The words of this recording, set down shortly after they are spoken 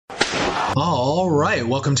All right,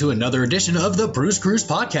 welcome to another edition of the Bruce Cruz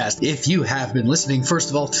Podcast. If you have been listening, first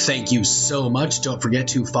of all, thank you so much. Don't forget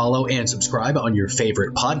to follow and subscribe on your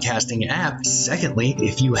favorite podcasting app. Secondly,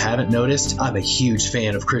 if you haven't noticed, I'm a huge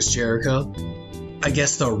fan of Chris Jericho. I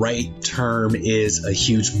guess the right term is a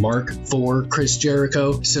huge mark for Chris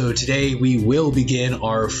Jericho. So today we will begin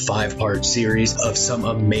our 5-part series of some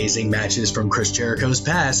amazing matches from Chris Jericho's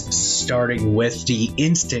past, starting with the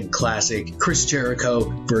instant classic Chris Jericho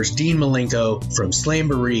versus Dean Malenko from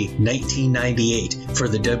Slamboree 1998 for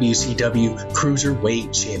the WCW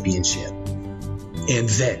Cruiserweight Championship. And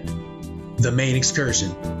then the main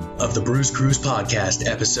excursion of the Bruce Cruz Podcast,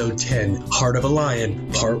 Episode 10, Heart of a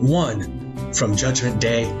Lion, Part 1, from Judgment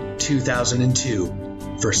Day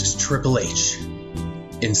 2002 versus Triple H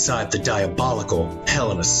inside the diabolical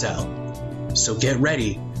Hell in a Cell. So get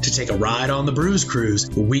ready to take a ride on the Bruce Cruise.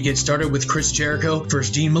 We get started with Chris Jericho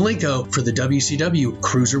versus Dean Malenko for the WCW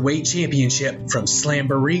Cruiserweight Championship from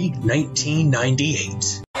Slamboree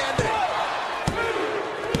 1998.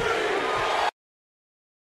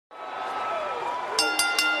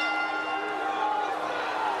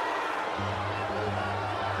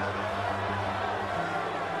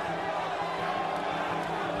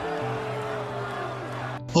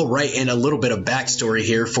 All right, and a little bit of backstory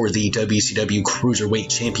here for the WCW Cruiserweight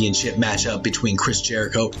Championship matchup between Chris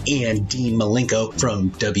Jericho and Dean Malenko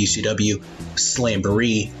from WCW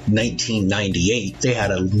Slamboree 1998. They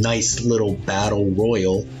had a nice little battle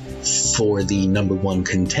royal for the number one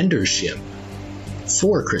contendership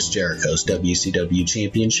for Chris Jericho's WCW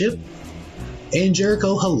Championship. And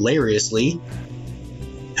Jericho hilariously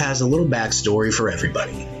has a little backstory for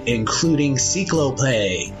everybody, including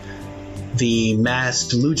Ciclope, the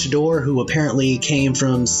masked luchador who apparently came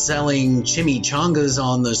from selling chimichangas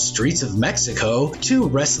on the streets of Mexico to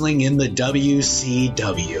wrestling in the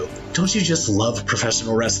WCW. Don't you just love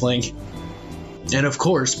professional wrestling? And of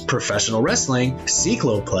course, professional wrestling,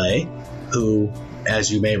 Ciclope, who, as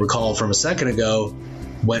you may recall from a second ago,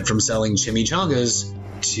 went from selling chimichangas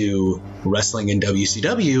to wrestling in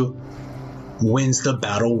WCW, wins the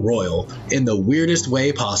Battle Royal in the weirdest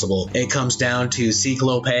way possible. It comes down to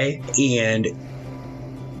Ciclope and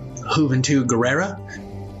Juventud Guerrera.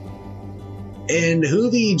 And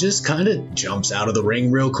Juvi just kind of jumps out of the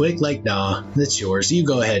ring real quick like, nah, that's yours. You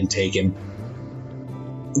go ahead and take him.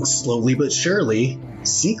 Slowly but surely,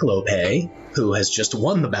 Ciclope, who has just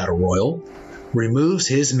won the Battle Royal, removes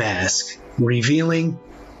his mask, revealing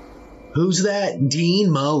who's that? Dean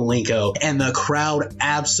Malenko. And the crowd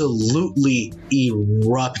absolutely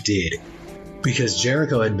erupted because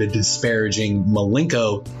Jericho had been disparaging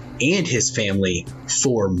Malenko and his family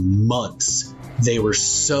for months. They were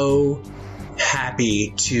so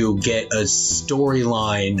happy to get a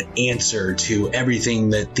storyline answer to everything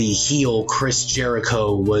that the heel Chris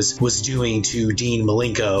Jericho was doing to Dean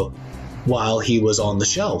Malenko while he was on the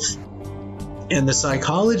shelf. And the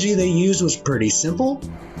psychology they used was pretty simple,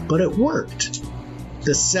 but it worked.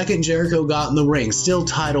 The second Jericho got in the ring, still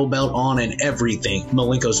title belt on and everything,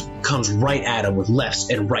 Malenko comes right at him with lefts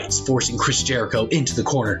and rights, forcing Chris Jericho into the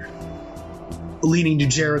corner, leading to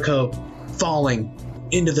Jericho falling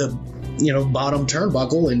into the bottom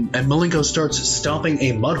turnbuckle, and Malenko starts stomping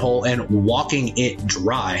a mud hole and walking it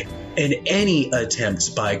dry. And any attempts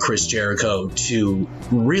by Chris Jericho to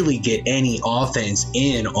really get any offense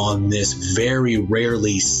in on this very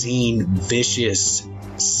rarely seen vicious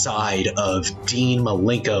side of Dean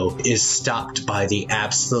Malenko is stopped by the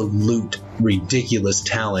absolute ridiculous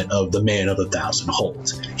talent of the man of 1,000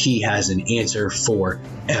 holds. He has an answer for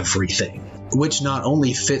everything, which not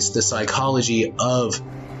only fits the psychology of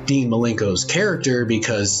Dean Malenko's character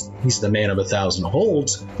because he's the man of 1,000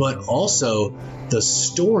 holds, but also the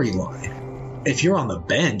storyline. If you're on the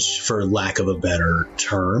bench, for lack of a better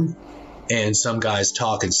term, and some guy's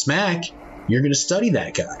talking smack, you're going to study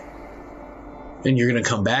that guy. And you're going to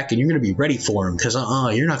come back and you're going to be ready for him because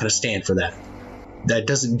you're not going to stand for that. That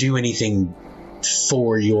doesn't do anything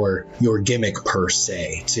for your gimmick per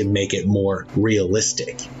se to make it more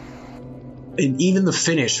realistic. And even the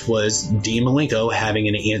finish was Dean Malenko having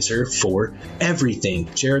an answer for everything.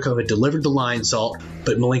 Jericho had delivered the lion salt,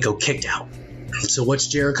 but Malenko kicked out. So what's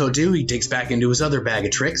Jericho do? He digs back into his other bag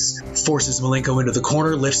of tricks, forces Malenko into the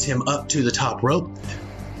corner, lifts him up to the top rope.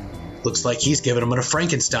 Looks like he's giving him a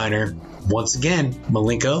Frankensteiner. Once again,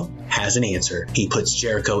 Malenko has an answer. He puts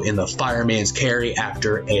Jericho in the fireman's carry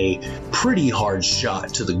after a pretty hard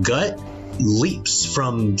shot to the gut, leaps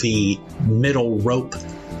from the middle rope,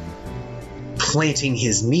 planting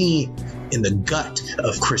his knee in the gut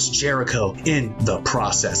of Chris Jericho in the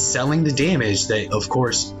process, selling the damage that, of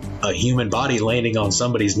course, a human body landing on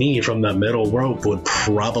somebody's knee from the middle rope would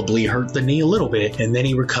probably hurt the knee a little bit. And then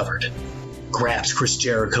he recovered, grabs Chris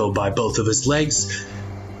Jericho by both of his legs,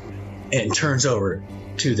 and turns over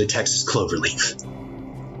to the Texas Cloverleaf.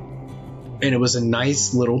 And it was a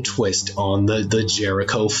nice little twist on the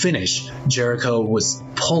Jericho finish. Jericho was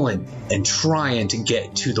pulling and trying to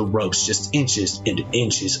get to the ropes just inches and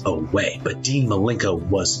inches away. But Dean Malenko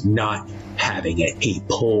was not having it. He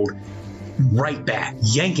pulled right back,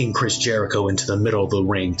 yanking Chris Jericho into the middle of the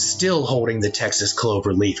ring, still holding the Texas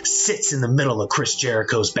Cloverleaf, sits in the middle of Chris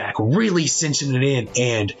Jericho's back, really cinching it in.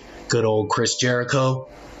 And good old Chris Jericho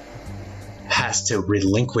has to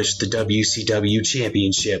relinquish the WCW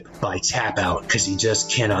championship by tap out because he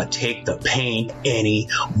just cannot take the pain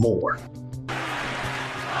anymore.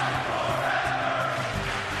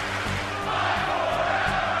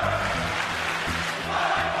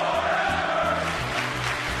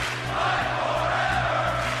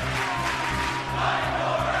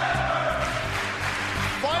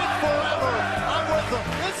 Fight forever. I'm with them.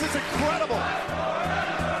 This is incredible.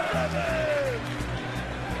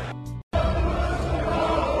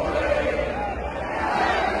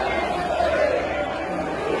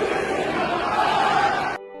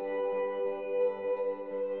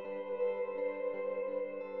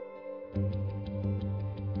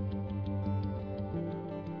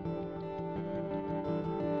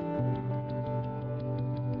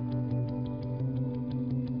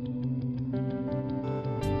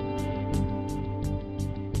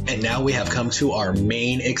 And now we have come to our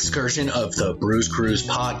main excursion of the Bruise Cruise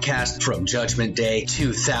podcast from Judgment Day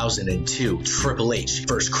 2002. Triple H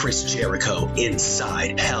versus Chris Jericho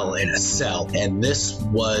inside Hell in a Cell. And this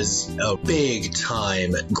was a big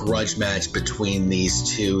time grudge match between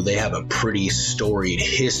these two. They have a pretty storied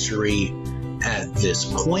history at this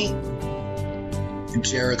point.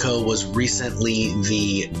 Jericho was recently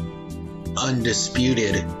the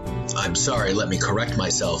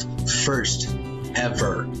first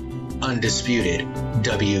ever undisputed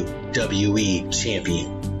WWE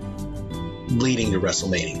champion leading to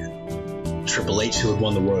WrestleMania. Triple H, who had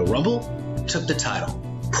won the Royal Rumble, took the title,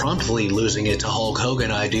 promptly losing it to Hulk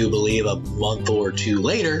Hogan, I do believe, a month or two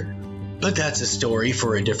later. But that's a story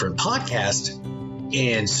for a different podcast.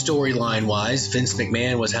 And storyline wise, Vince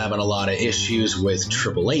McMahon was having a lot of issues with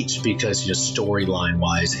Triple H because just storyline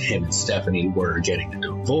wise, him and Stephanie were getting a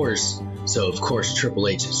divorce. So of course Triple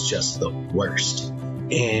H is just the worst.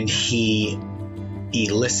 And he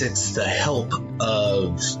elicits the help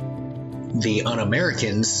of the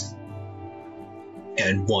Un-Americans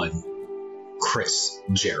and one Chris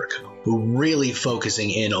Jericho, really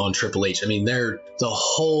focusing in on Triple H. I mean, the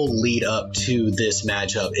whole lead up to this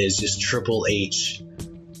matchup is just Triple H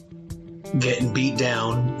getting beat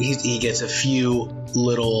down. He gets a few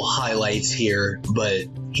little highlights here, but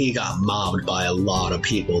he got mobbed by a lot of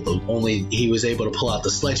people. He was able to pull out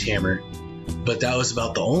the sledgehammer, but that was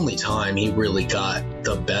about the only time he really got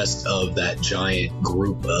the best of that giant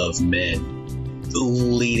group of men,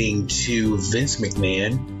 leading to Vince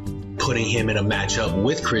McMahon putting him in a matchup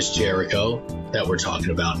with Chris Jericho that we're talking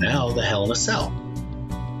about now, the Hell in a Cell.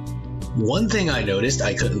 One thing I noticed,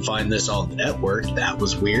 I couldn't find this on the network. That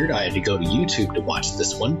was weird. I had to go to YouTube to watch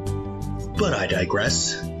this one, but I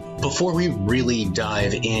digress. Before we really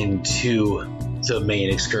dive into the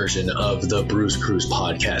main excursion of the Bruise Cruise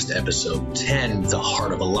podcast, episode 10, The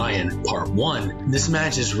Heart of a Lion, part 1, this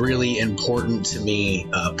match is really important to me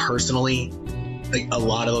personally. Like, a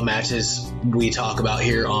lot of the matches we talk about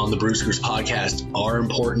here on the Bruise Cruise podcast are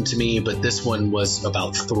important to me, but this one was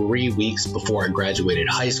about 3 weeks before I graduated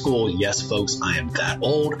high school. Yes, folks, I am that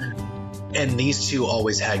old. And these two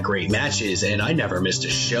always had great matches, and I never missed a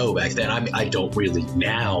show back then. I don't really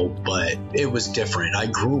now, but it was different. I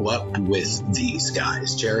grew up with these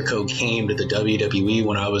guys. Jericho came to the WWE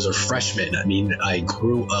when I was a freshman. I mean, I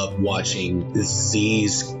grew up watching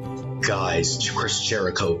these guys, Chris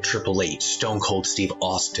Jericho, Triple H, Stone Cold Steve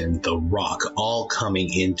Austin, The Rock, all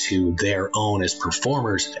coming into their own as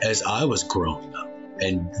performers as I was growing up.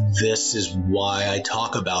 And this is why I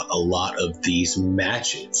talk about a lot of these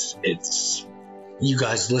matches. You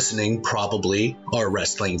guys listening probably are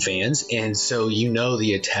wrestling fans, and so you know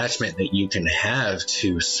the attachment that you can have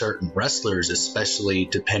to certain wrestlers, especially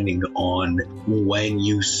depending on when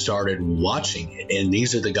you started watching it. And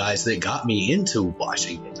these are the guys that got me into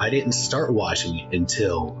watching it. I didn't start watching it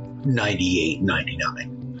until 98,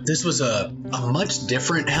 99. This was a much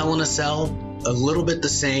different Hell in a Cell. A little bit the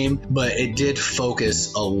same, but it did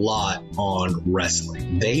focus a lot on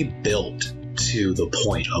wrestling. They built to the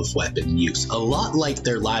point of weapon use. A lot like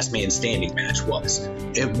their last man standing match was.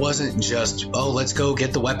 It wasn't just, oh, let's go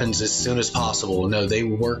get the weapons as soon as possible. No, they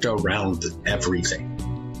worked around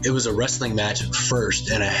everything. It was a wrestling match first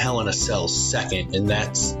and a Hell in a Cell second, and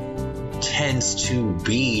that's tends to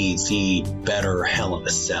be the better Hell in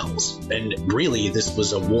a Cells. And really, this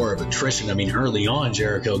was a war of attrition. I mean, early on,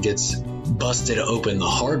 Jericho gets busted open the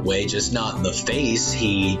hard way, just not in the face.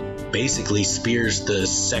 He basically spears the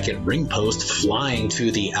second ring post, flying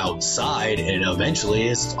to the outside, and eventually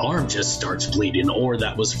his arm just starts bleeding, or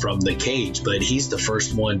that was from the cage. But he's the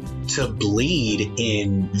first one to bleed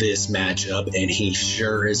in this matchup, and he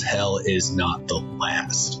sure as hell is not the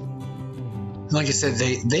last. Like I said,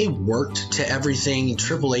 they worked to everything.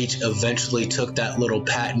 Triple H eventually took that little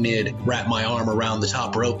patented wrap my arm around the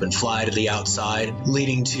top rope and fly to the outside,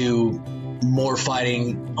 leading to more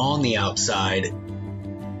fighting on the outside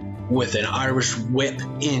with an Irish whip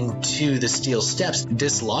into the steel steps,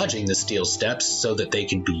 dislodging the steel steps so that they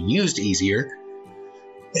could be used easier.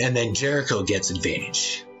 And then Jericho gets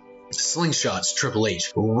advantage. Slingshots Triple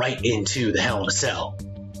H right into the Hell in a Cell,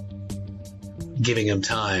 giving him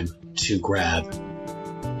time to grab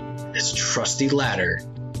his trusty ladder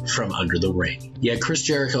from under the ring. Yeah, Chris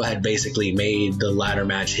Jericho had basically made the ladder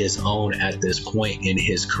match his own at this point in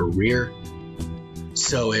his career,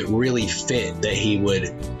 so it really fit that he would,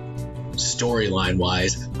 storyline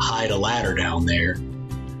wise, hide a ladder down there.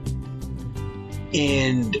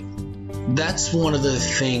 And that's one of the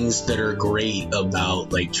things that are great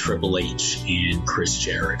about like Triple H and Chris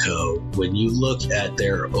Jericho. When you look at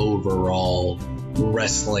their overall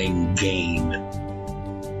wrestling game,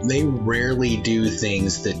 they rarely do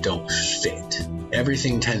things that don't fit.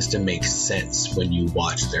 Everything tends to make sense when you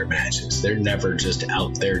watch their matches. They're never just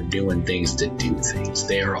out there doing things to do things.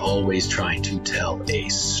 They are always trying to tell a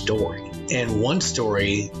story. And one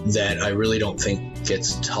story that I really don't think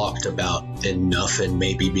gets talked about enough, and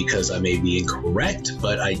maybe because I may be incorrect,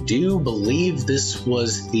 but I do believe this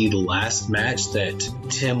was the last match that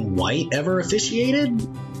Tim White ever officiated.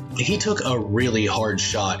 He took a really hard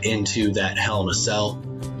shot into that Hell in a Cell.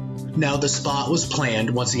 Now, the spot was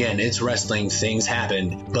planned. Once again, it's wrestling, things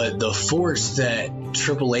happen. But the force that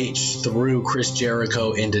Triple H threw Chris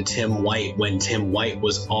Jericho into Tim White when Tim White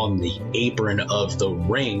was on the apron of the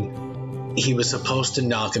ring, he was supposed to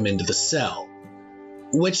knock him into the cell,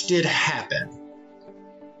 which did happen.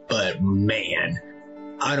 But man,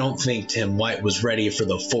 I don't think Tim White was ready for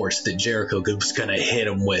the force that Jericho was going to hit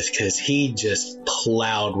him with, because he just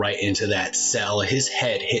plowed right into that cell. His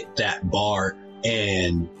head hit that bar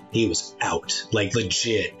and he was out. Like,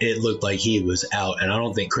 legit, it looked like he was out. And I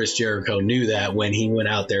don't think Chris Jericho knew that when he went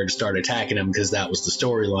out there to start attacking him, because that was the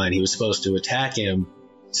storyline. He was supposed to attack him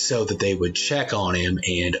so that they would check on him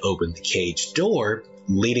and open the cage door,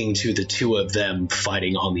 leading to the two of them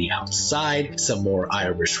fighting on the outside. Some more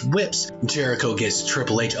Irish whips. Jericho gets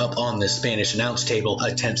Triple H up on the Spanish announce table,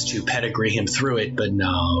 attempts to pedigree him through it, but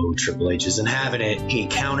no, Triple H isn't having it. He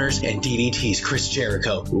counters and DDTs Chris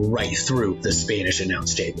Jericho right through the Spanish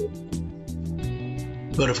announce table.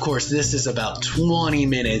 But of course, this is about 20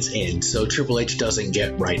 minutes in, so Triple H doesn't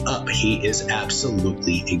get right up. He is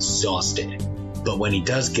absolutely exhausted. But when he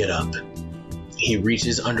does get up, he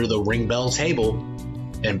reaches under the ring bell table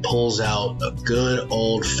and pulls out a good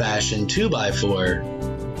old-fashioned 2x4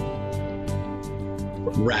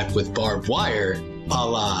 wrapped with barbed wire, a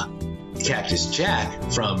la Cactus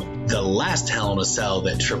Jack from the last Hell in a Cell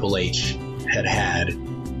that Triple H had,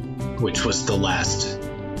 which was the last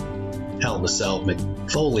Hell in a Cell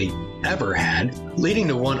Mick Foley ever had, leading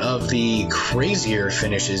to one of the crazier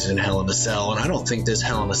finishes in Hell in a Cell. And I don't think this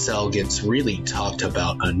Hell in a Cell gets really talked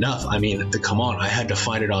about enough. I mean, come on, I had to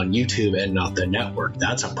find it on YouTube and not the network.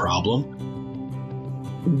 That's a problem,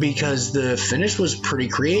 because the finish was pretty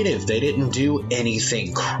creative. They didn't do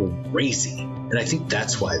anything crazy, and I think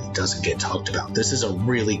that's why it doesn't get talked about. This is a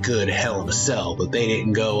really good Hell in a Cell, but they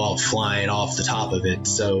didn't go all flying off the top of it,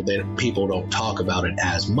 so that people don't talk about it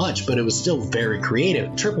as much, but it was still very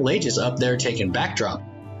creative. Triple H is up there taking backdrop,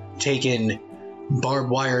 taking barbed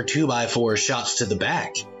wire 2x4 shots to the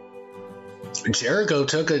back. Jericho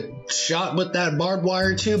took a shot with that barbed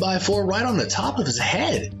wire 2x4 right on the top of his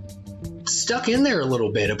head. Stuck in there a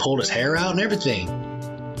little bit. It pulled his hair out and everything.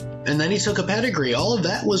 And then he took a pedigree. All of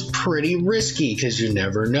that was pretty risky, because you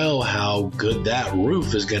never know how good that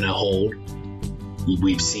roof is going to hold.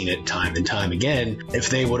 We've seen it time and time again.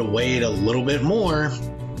 If they would have weighed a little bit more,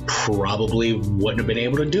 probably wouldn't have been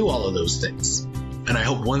able to do all of those things. And I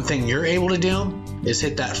hope one thing you're able to do is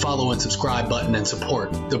hit that follow and subscribe button and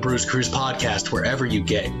support the Bruce Cruz podcast wherever you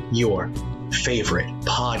get your favorite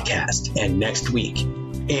podcast. And next week,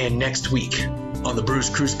 And next week on the Bruce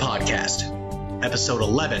Cruz Podcast, episode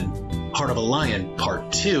 11, Heart of a Lion, part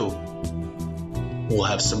 2, we'll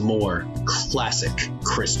have some more classic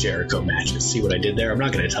Chris Jericho matches. See what I did there? I'm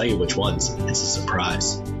not going to tell you which ones. It's a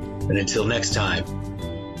surprise. And until next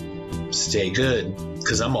time, stay good,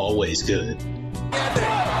 because I'm always good.